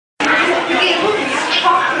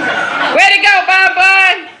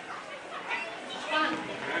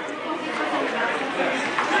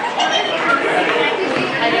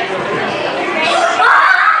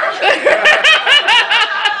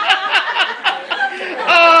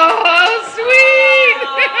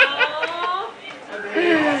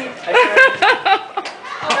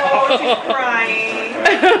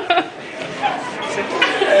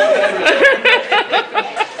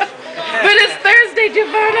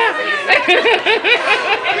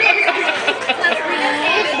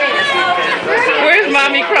Where's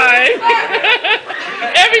mommy crying?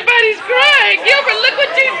 Everybody's crying. Gilbert, look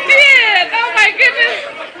what you did. Oh my goodness.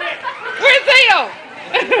 Where's Theo?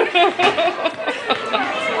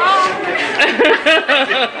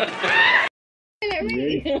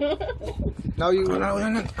 No, you no.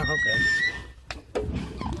 Okay.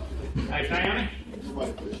 Hey, Tammy.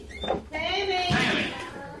 Tammy.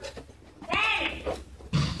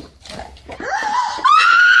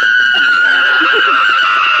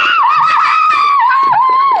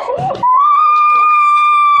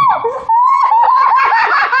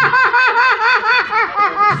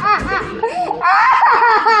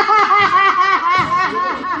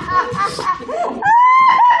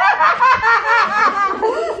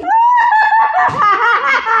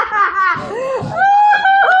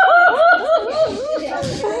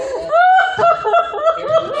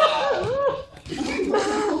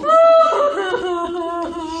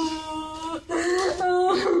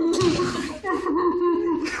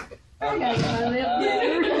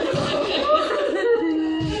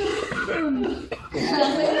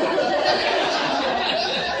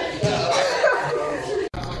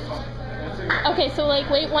 Okay, so like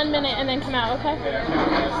wait 1 minute and then come out, okay?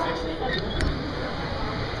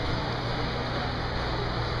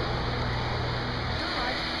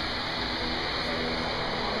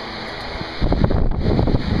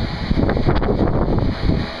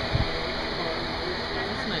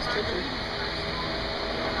 That's a nice picture.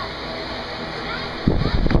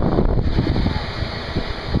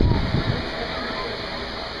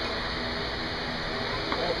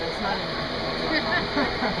 That's not even.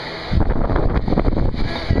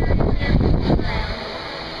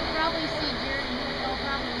 Probably see Jerry. Oh,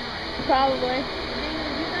 probably not. Probably.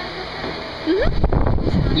 You guys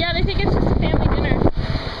Yeah, they think it's just a family dinner.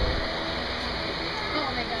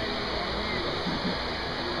 Oh my god.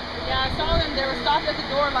 Yeah, I saw them. They were stopped at the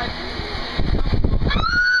door like.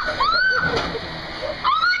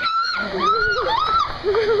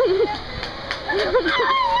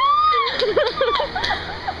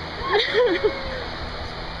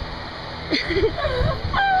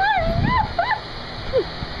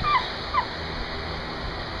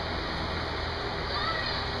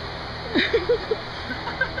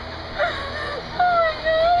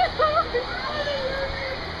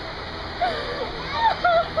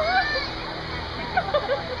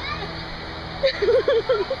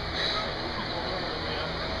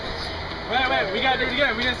 Wait, we gotta do it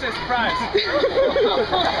again. We didn't say surprise.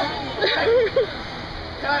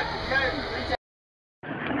 Cut.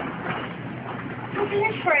 Look at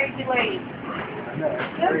this crazy lady.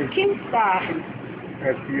 That's cute stuff.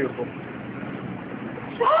 That's beautiful.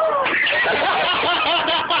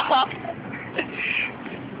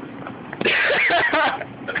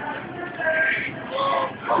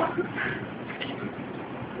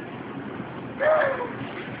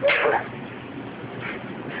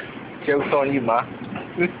 Joke's on you, Ma.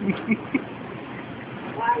 Because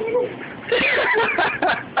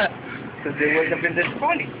it wouldn't have been this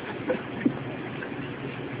funny.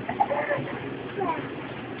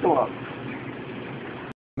 Come on.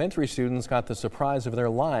 Elementary students got the surprise of their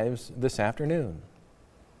lives this afternoon.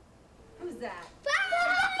 Who's that?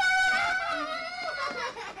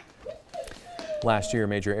 Last year,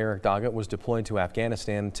 Major Eric Doggett was deployed to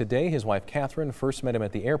Afghanistan. Today, his wife Catherine first met him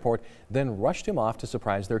at the airport, then rushed him off to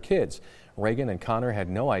surprise their kids. Reagan and Connor had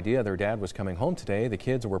no idea their dad was coming home today. The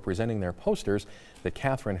kids were presenting their posters that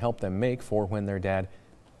Catherine helped them make for when their dad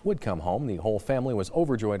would come home. The whole family was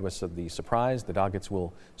overjoyed with the surprise. The Doggetts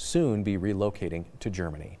will soon be relocating to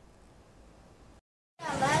Germany.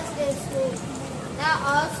 Last day of school. Not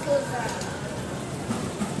all schools are.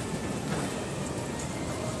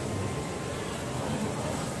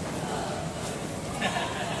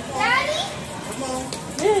 Daddy? Come on.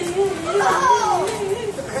 Oh!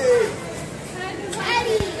 Hey.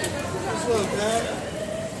 Daddy! What's up, Dad?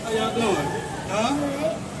 How y'all doing? Huh?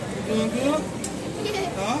 You doing good?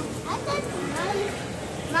 Huh? I thought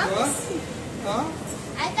Mom. What? Huh?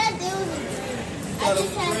 I thought there was a Got a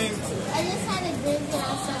dream. I just had a dream that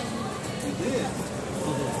I saw you. You did.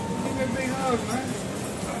 Give me a big hug, man.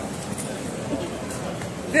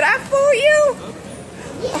 Did I fool you?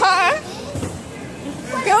 Huh?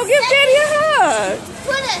 Go give Daddy a hug.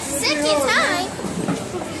 For the second time.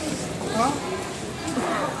 Huh?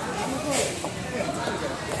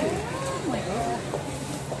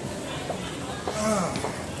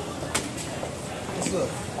 What's up?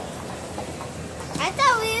 I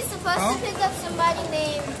thought we were supposed to pick up somebody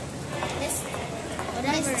named Miss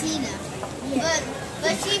Tina. Yeah.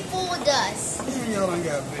 But she fooled us. Y'all done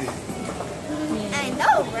got big. I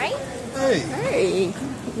know, right? Hey. Hey.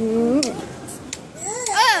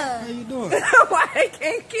 How you doing? Why I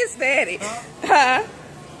can't kiss Daddy? Huh?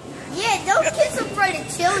 Yeah, don't kiss in front of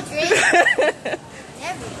children.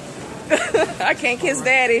 Never. I can't kiss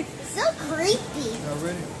Daddy. So creepy. Y'all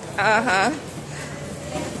ready? Uh-huh.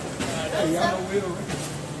 Hey, y'all know we're ready.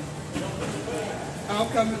 I'm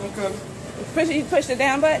coming. Push the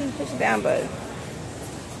down button. Push the down button.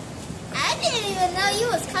 I didn't even know you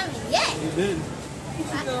was coming yet. You didn't. You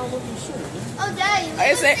should get all over your shirt, man. Oh, Daddy.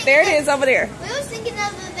 There it is over there. We was thinking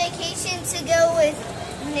of a vacation to go with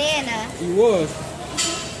Nana. You was.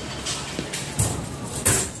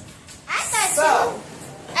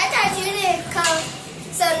 I thought you didn't come.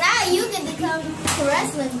 So now you get to come to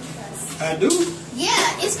wrestling with us. I do?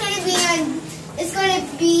 Yeah, it's gonna be on. I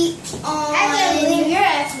can't believe you're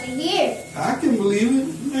actually here. I can believe it.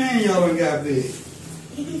 Man, y'all done got big.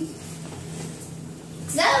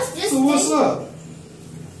 Cause I was just So what's up?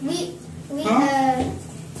 We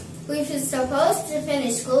were supposed to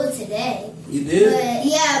finish school today. You did?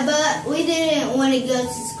 But we didn't want to go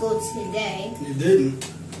to school today. You didn't?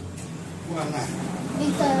 Why not?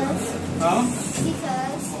 Because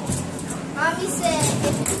Mommy said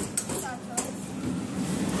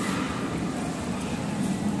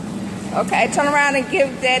Okay, turn around and give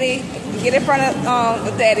Daddy, get in front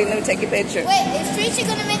of Daddy. Let me take a picture. Wait, is Treacher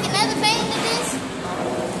gonna make another painting of this?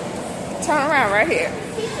 Turn around right here.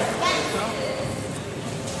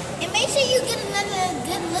 And make sure you get another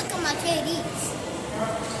good look on my KDs.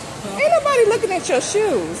 Ain't nobody looking at your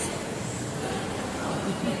shoes.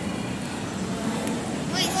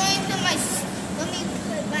 Wait, let me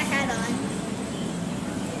put my hat on.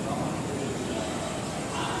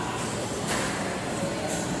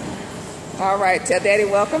 All right, tell Daddy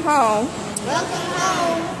welcome home. Welcome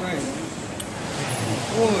home. Right.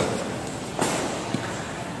 Boy.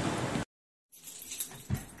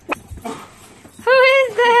 Who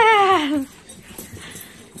is that?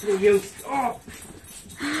 You stop.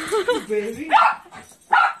 Baby.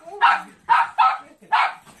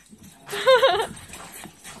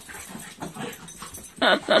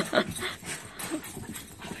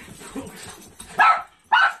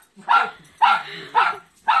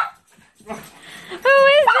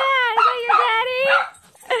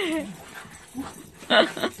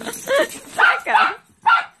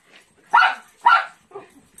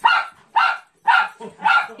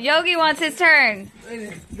 Yogi wants his turn.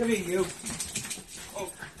 Come here, you.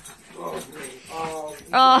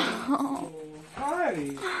 Oh. Hi.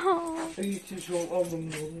 I used to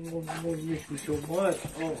miss me so much.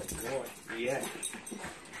 Oh my gosh, yeah.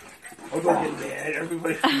 Oh, don't get mad,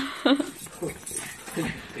 everybody.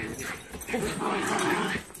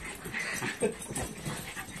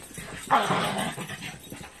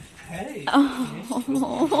 Hey.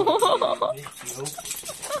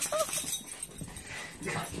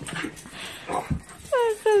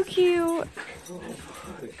 That's so cute.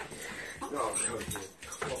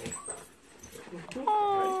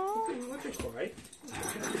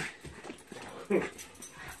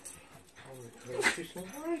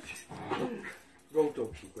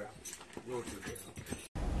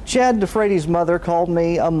 Chad DeFrady's mother called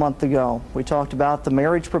me a month ago. We talked about the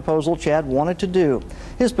marriage proposal Chad wanted to do.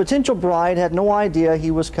 His potential bride had no idea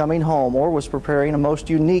he was coming home or was preparing a most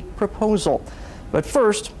unique proposal. But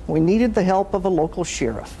first, we needed the help of a local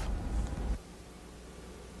sheriff.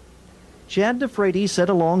 Chad DeFrady sat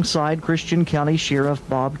alongside Christian County Sheriff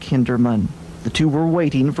Bob Kinderman. The two were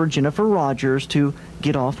waiting for Jennifer Rogers to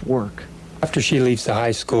get off work. After she leaves the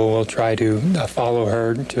high school, we'll try to follow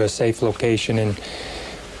her to a safe location and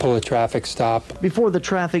pull a traffic stop. Before the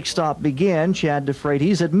traffic stop began, Chad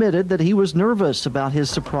DeFrady's admitted that he was nervous about his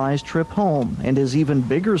surprise trip home and his even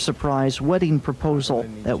bigger surprise wedding proposal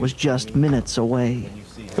that was just minutes away.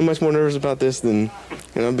 I'm much more nervous about this than,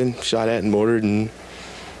 I've been shot at and mortared, and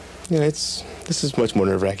this is much more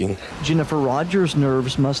nerve-wracking. Jennifer Rogers'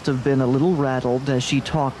 nerves must have been a little rattled as she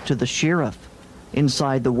talked to the sheriff.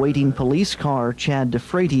 Inside the waiting police car, Chad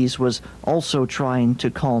DeFrady's was also trying to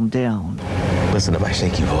calm down. Listen to my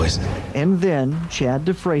shaky voice. And then Chad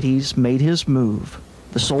DeFrady's made his move.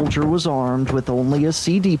 The soldier was armed with only a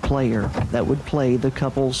CD player that would play the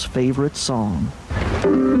couple's favorite song.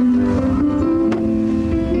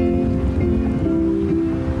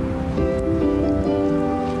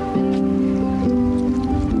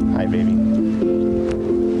 Hi, baby.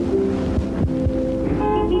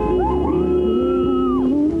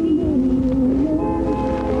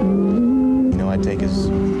 I'd take as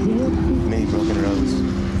many broken roads,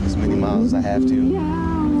 as many miles as I have to,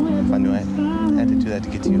 if I knew I had to do that to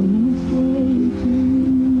get to you.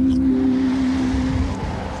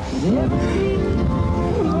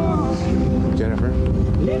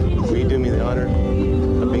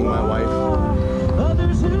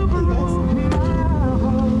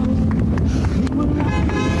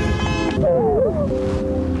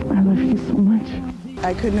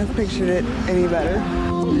 couldn't have pictured it any better.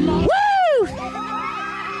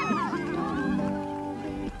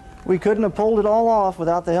 We couldn't have pulled it all off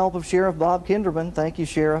without the help of Sheriff Bob Kinderman. Thank you,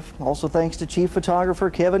 Sheriff. Also thanks to Chief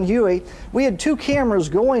Photographer Kevin Huey. We had 2 cameras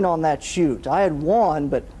going on that shoot. I had one,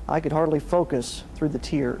 but I could hardly focus through the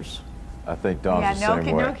tears. I think Don's the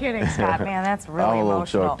same way. No kidding, Scott. Man, that's really I'm a little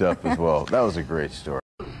emotional. choked up as well. That was a great story.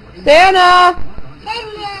 Dana!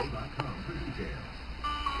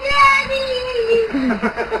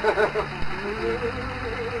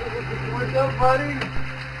 What's up, buddy?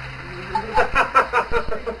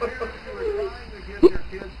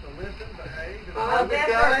 How's that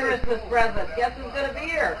for a Christmas present? Guess who's going to be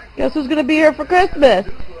here? Guess who's going to be here for Christmas?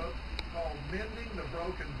 Called Mending the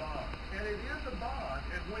Broken Bond. And it is a bond,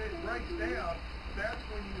 and when it breaks down, that's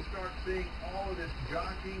when you start seeing all of this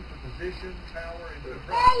jockeying for position, power,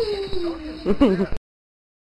 and control.